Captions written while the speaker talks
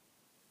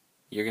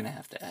You're gonna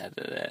have to edit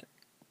it.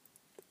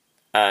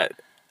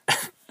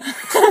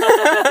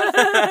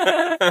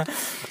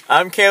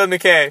 I'm Caleb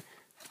McKay.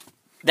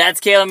 That's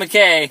Caleb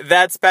McKay.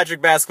 That's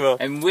Patrick Baskerville.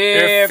 And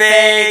we're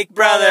Fake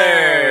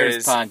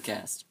Brothers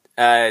Podcast.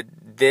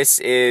 This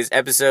is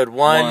episode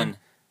 1.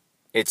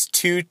 It's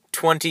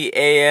 2:20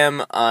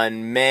 a.m.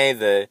 on May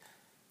the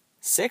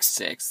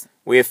 6th.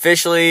 We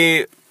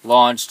officially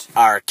launched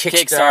our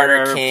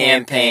Kickstarter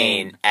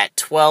campaign at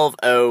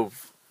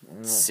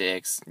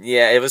 12:06.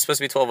 Yeah, it was supposed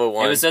to be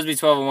 12:01. It was supposed to be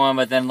 12:01,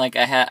 but then I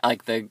had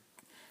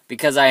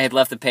because I had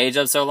left the page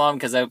up so long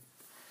It's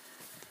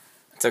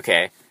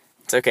okay.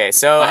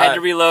 So I had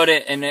to reload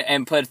it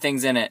and put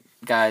things in it,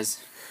 guys.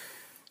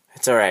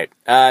 It's all right.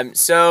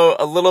 So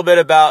a little bit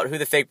about who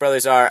the Fake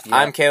Brothers are. Yep.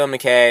 I'm Caleb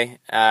McKay.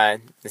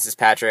 This is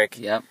Patrick.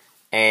 Yep.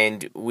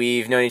 And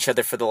we've known each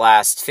other for the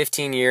last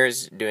 15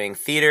 years doing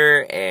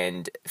theater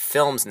and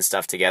films and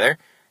stuff together.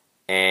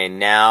 And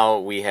now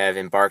we have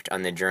embarked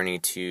on the journey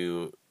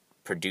to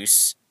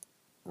produce,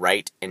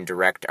 write, and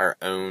direct our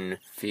own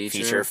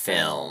feature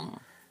film.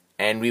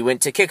 And we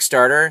went to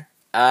Kickstarter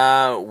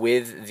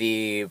with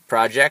the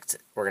project.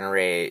 We're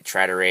going to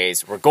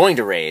raise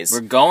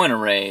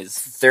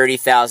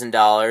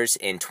 $30,000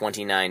 in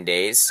 29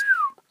 days.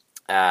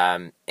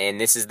 And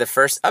this is the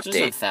first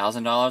update. Just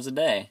 $1,000 a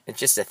day. It's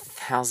just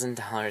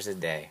 $1,000 a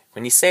day.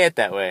 When you say it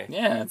that way.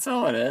 Yeah, that's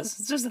all it is.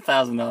 It's just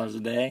 $1,000 a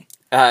day.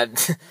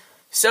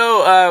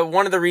 So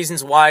one of the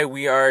reasons why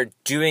we are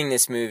doing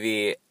this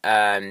movie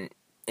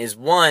is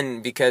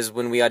one, because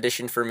when we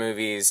auditioned for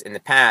movies in the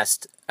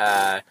past,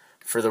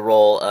 for the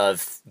role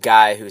of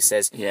guy who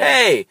says,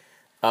 hey,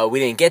 we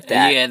didn't get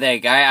that. Yeah,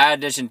 I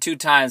auditioned 2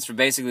 times for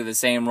basically the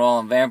same role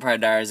in Vampire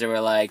Diaries. They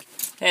were like,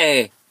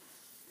 hey,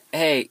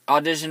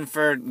 audition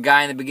for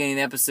guy in the beginning of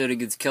the episode who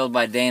gets killed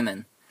by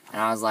Damon.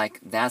 And I was like,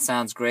 that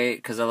sounds great,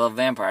 because I love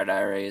Vampire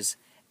Diaries.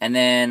 And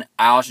then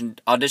I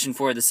auditioned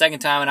for it the second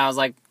time, and I was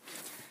like,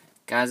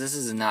 guys, this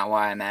is not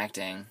why I'm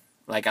acting.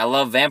 I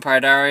love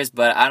Vampire Diaries,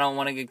 but I don't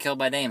want to get killed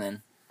by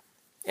Damon.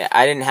 Yeah,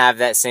 I didn't have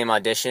that same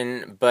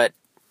audition, but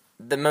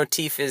the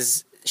motif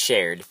is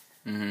shared.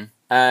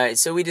 Mm-hmm.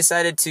 So we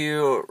decided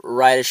to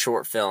write a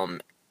short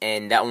film,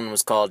 and that one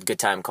was called Good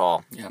Time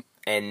Call. Yep.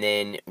 And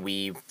then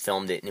we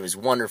filmed it, and it was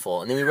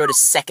wonderful. And then we wrote a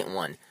second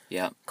one.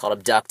 Yep. Called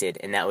Abducted,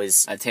 and that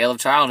was A Tale of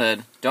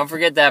Childhood. Don't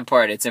forget that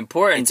part. It's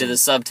important to the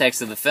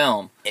subtext of the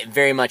film. It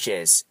very much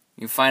is.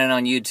 You can find it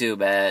on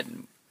YouTube at...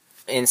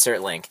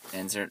 Insert link.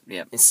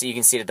 Yep. And so you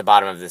can see it at the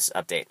bottom of this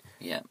update.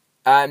 Yep.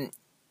 And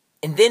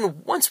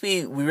then once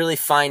we really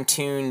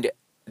fine-tuned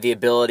the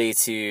ability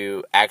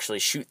to actually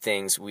shoot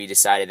things, we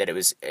decided that it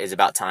was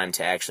about time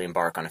to actually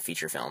embark on a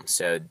feature film.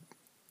 So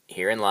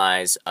herein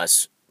lies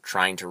us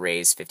trying to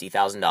raise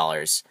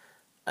 $50,000,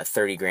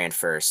 $30,000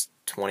 first,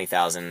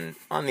 $20,000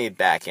 on the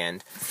back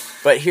end.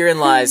 But herein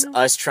lies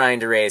us trying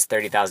to raise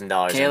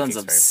 $30,000. Caelan's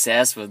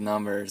obsessed with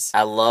numbers.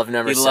 I love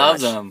numbers so He much.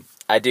 loves them.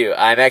 I do.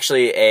 I'm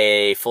actually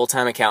a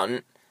full-time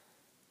accountant,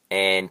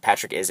 and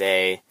Patrick is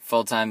a...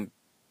 full-time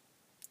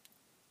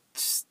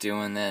just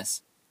doing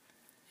this.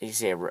 You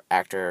say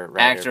actor,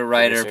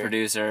 writer,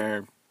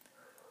 producer,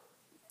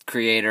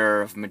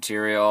 creator of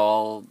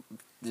material,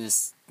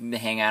 just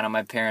hang out at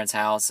my parents'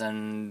 house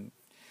and...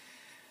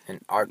 An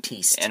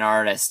artiste. An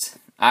artist.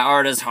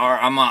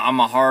 I'm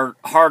a hard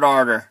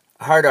arter.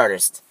 Hard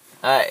artist.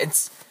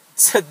 It's...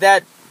 So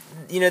that...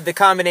 the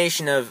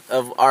combination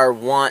of our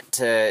want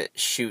to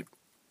shoot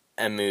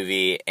a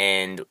movie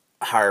and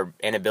our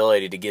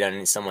inability to get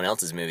on someone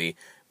else's movie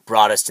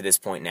brought us to this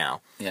point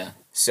now. Yeah.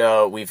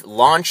 So we've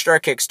launched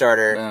our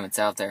Kickstarter. Boom, it's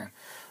out there.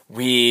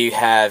 We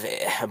have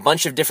a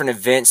bunch of different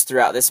events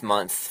throughout this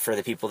month for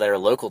the people that are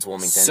local to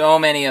Wilmington. So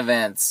many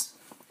events.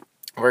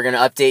 We're going to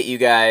update you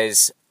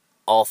guys,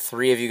 all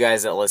 3 of you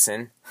guys that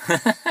listen,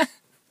 via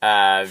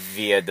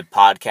the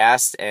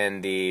podcast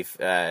and the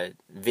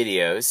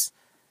videos.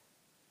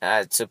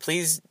 So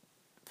please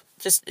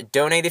just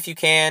donate if you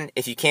can.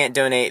 If you can't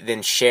donate,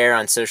 then share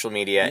on social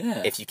media.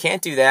 Yeah. If you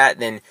can't do that,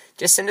 then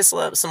just send us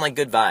some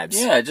good vibes.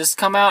 Yeah, just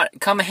come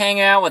hang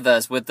out with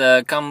us.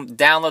 Come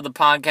download the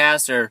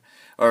podcast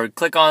or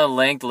click on the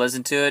link to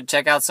listen to it.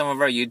 Check out some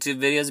of our YouTube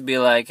videos and be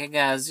like, hey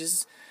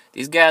guys,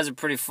 these guys are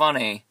pretty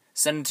funny.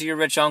 Send it to your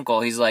rich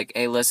uncle. He's like,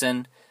 hey,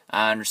 listen,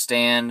 I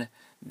understand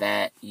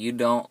that you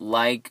don't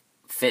like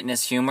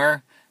fitness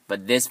humor,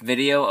 but this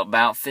video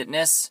about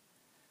fitness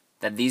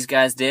that these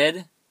guys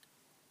did,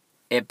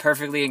 it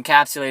perfectly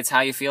encapsulates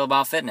how you feel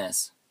about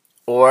fitness.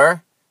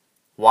 Or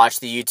watch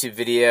the YouTube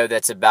video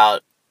that's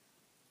about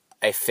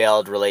a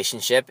failed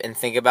relationship and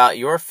think about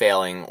your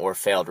failing or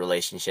failed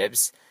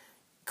relationships.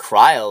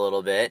 Cry a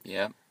little bit.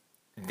 Yep.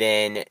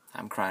 Then...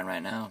 I'm crying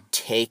right now.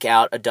 Take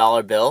out a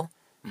dollar bill.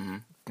 Mm-hmm.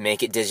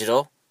 Make it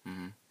digital.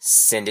 Mm-hmm.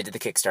 Send it to the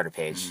Kickstarter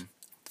page. Mm-hmm.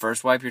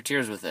 First, wipe your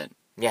tears with it.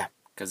 Yeah.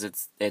 Because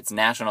it's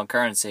national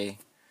currency.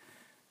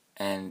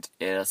 And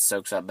it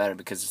soaks up better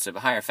because it's a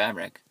higher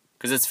fabric.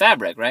 Because it's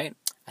fabric, right?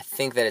 I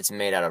think that it's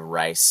made out of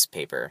rice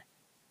paper,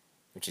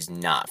 which is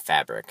not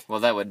fabric.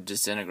 Well, that would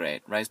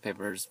disintegrate. Rice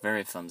paper is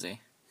very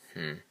flimsy.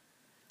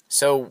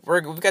 So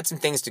we've got some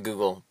things to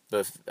Google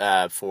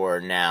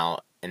for now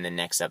in the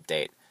next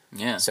update.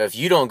 Yeah. So if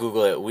you don't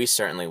Google it, we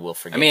certainly will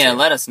forget. And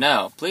let us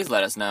know. Please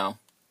let us know.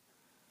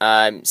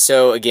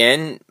 So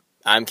again,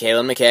 I'm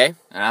Caleb McKay.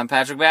 And I'm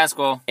Patrick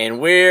Basquel. And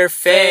we're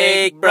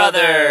Fake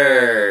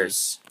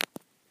Brothers.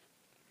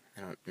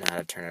 I don't know how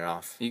to turn it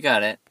off. You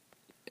got it.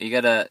 You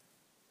gotta...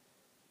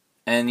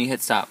 And you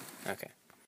hit stop. Okay.